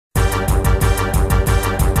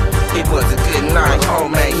night.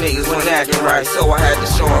 Homemade niggas weren't acting right, so I had to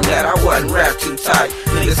show them that I wasn't rap too tight.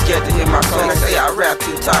 Niggas scared to hear my song, they say I rap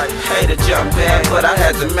too tight. Hate to jump back, but I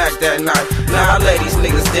had to Mac that night. Now I lay these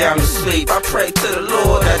niggas down to sleep. I pray to the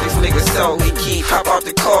Lord that these niggas so he keep. Hop out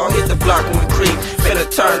the car, hit the block and we creep. Finna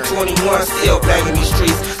turn 21, still banging these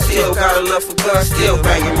streets. Still got a love for guns, still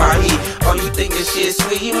banging my heat. Oh, you think this shit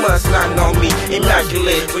sweet? You must not know me.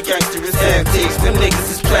 Immaculate with gangster's antics. Them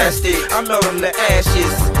niggas is plastic, I melt them to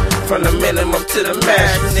ashes. From the minimum to the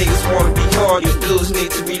max. You niggas wanna be hard, you dudes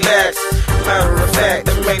need to relax. Matter of fact,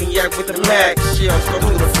 the maniac with the Mac. Shells go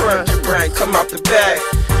through the front, your brain come out the back.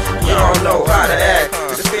 You don't know how to act.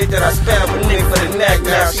 The spit that I spat with nigga for the neck.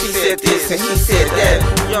 Now she said this and he said that.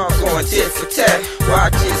 Y'all going tit for tat. Well, I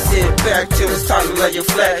just sit back till it's time to lay you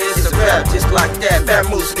flat. It's a rap just like that. That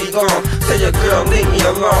moose be gone. Tell your girl leave me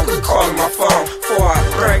alone. Quit calling my phone. Before I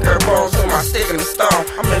break her bones with my stick in the stone.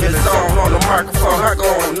 I'm in the zone on the microphone. I go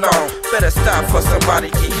on no. Better stop for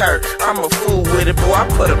somebody get hurt. I'm a fool with it, boy. I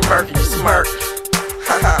put a perk in your smirk.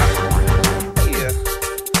 Haha.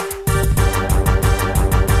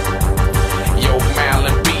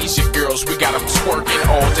 We got them twerking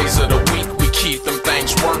all days of the week. We keep them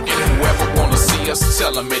things working. Whoever wanna see us,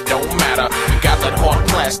 tell them it don't matter. We got that hard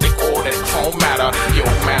plastic or that chrome matter. Yo,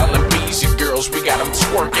 Malyce, bees, your girls, we got them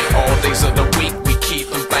twerking all days of the week. We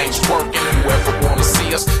keep them things working. Whoever wanna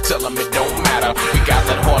see us, tell them it don't matter. We got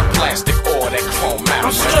that hard plastic or that chrome matter.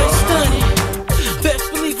 I'm straight stunning.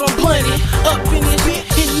 Best believe I'm blunted. Up in it,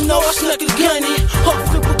 and you know I snuck a gun in. Hope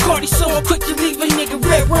flip Bacardi, so I'm quick to leave a nigga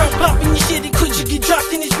red round popping your shit. And could you get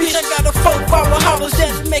dropped in this bitch? I got a 4-power hollers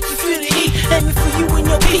that'll make you feel the heat. Aiming for you in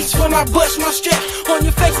your piece when I bust my strap on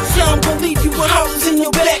your face and say I'm gon' leave you with hollers in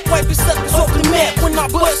your back. Wiping suckers off the map when I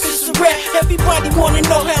bust, it's a rap. Everybody wanna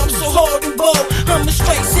know how I'm so hard and bold. I'm a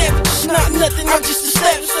straight savage, it's not nothing, I'm just a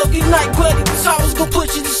savage. So good night, buddy, cause I was gon'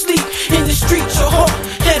 put you to sleep in the streets. Your heart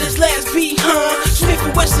had his last beat, huh? Smith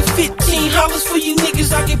and Wesson 15 hollers for you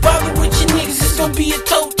niggas. I get bothered with you niggas, it's gon' be a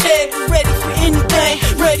toe tag. We're ready for anything,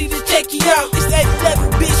 ready to take you out. It's that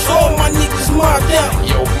 11, bitch, all my niggas mobbed out.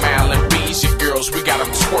 Yo, Malyce, bees, your girls, we got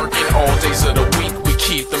them twerking all days of the week. We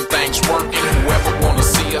keep them things working. Whoever wanna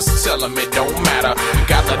see us, tell them it don't matter. We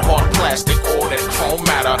got that hard plastic or that chrome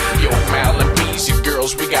matter. Yo, Malyce, bees, your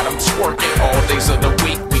girls, we got them twerking all days of the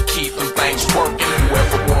week. We keep them things working.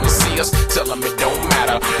 Whoever wanna see us, tell them it don't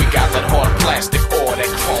matter. We got that hard plastic or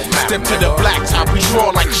that chrome matter. Step to the blacktop, we draw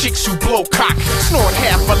like chicks who blow cock. Snort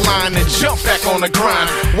half a line and jump back on the grind.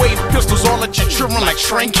 Wave pistols all at your children like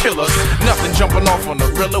train killers. Nothing jumping off on the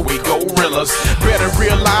rilla, we gorillas. Better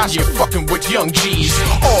realize you're fucking with young G's.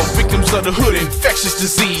 All victims of the hood, infectious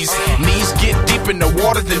disease. Knees get deep in the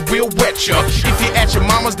water, then we'll wet ya. If you're at your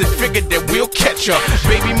mama's, then figure that we'll catch ya.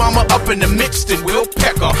 Baby mama up in the mix, then we'll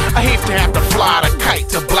peck her. I hate to have to fly the kite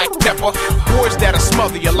to black pepper. Boys that'll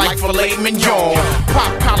smother you like filet mignon.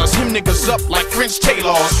 Pop collars, him niggas up like French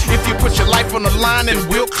tailors. If you put your life on the line, then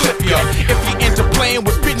we'll clip ya. If you into playing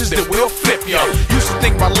with pigeons, then we'll flip ya. Used to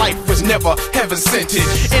think my life was never heaven sent it.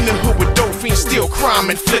 In the hood with dope fiends, still crime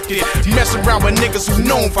inflicted. Messing around with niggas who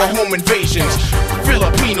known for home invasions.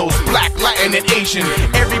 Filipinos, black, Latin, and Asian.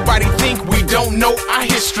 Everybody think we don't know our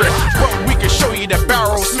history, but we can show you the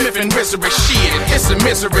Barrow, Smith, and Misery. Shit, it's a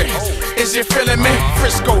misery. Is you feeling me?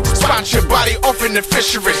 Frisco, spot your body off in the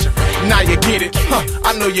fishery. Now you get it, huh?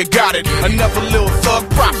 I know you got it. Another little thug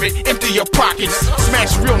profit, empty your pockets.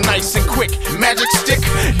 Smash real nice and quick. Magic stick,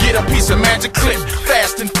 get a piece of magic clip.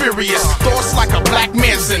 Fast and furious, thoughts like a black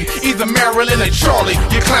Manson. Either Marilyn or Charlie.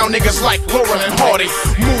 You clown niggas like Laurel and Hardy.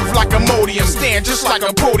 Move like a modium, stand just like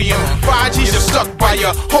a podium. 5G's are stuck by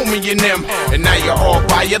your homie and them, and now you're all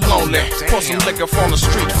by your lonely. Pour some liquor from the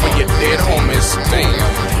street for your dead homies. Damn.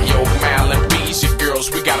 Yo, Malyce, bees, your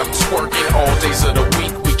girls, we got them twerking all days of the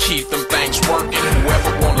week. We keep them things working.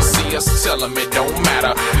 Whoever wanna see us, tell them it don't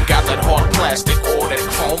matter. We got that hard plastic or that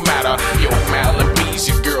chrome matter. Yo, Malyce, bees,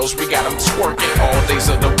 your girls, we got them twerking all days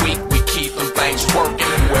of the week. We keep them things working.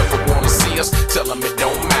 Whoever wanna see us, tell them it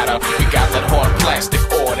don't matter. We got that hard plastic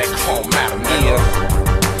or that chrome matter.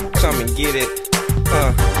 Yeah, come and get it.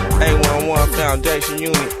 A11 Foundation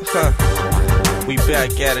Unit. We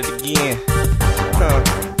back at it again.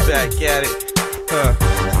 Back at it.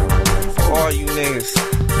 For all you niggas.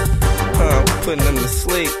 Putting them to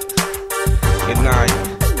sleep. Good night.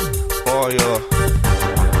 All y'all.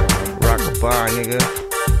 Rockabye, nigga.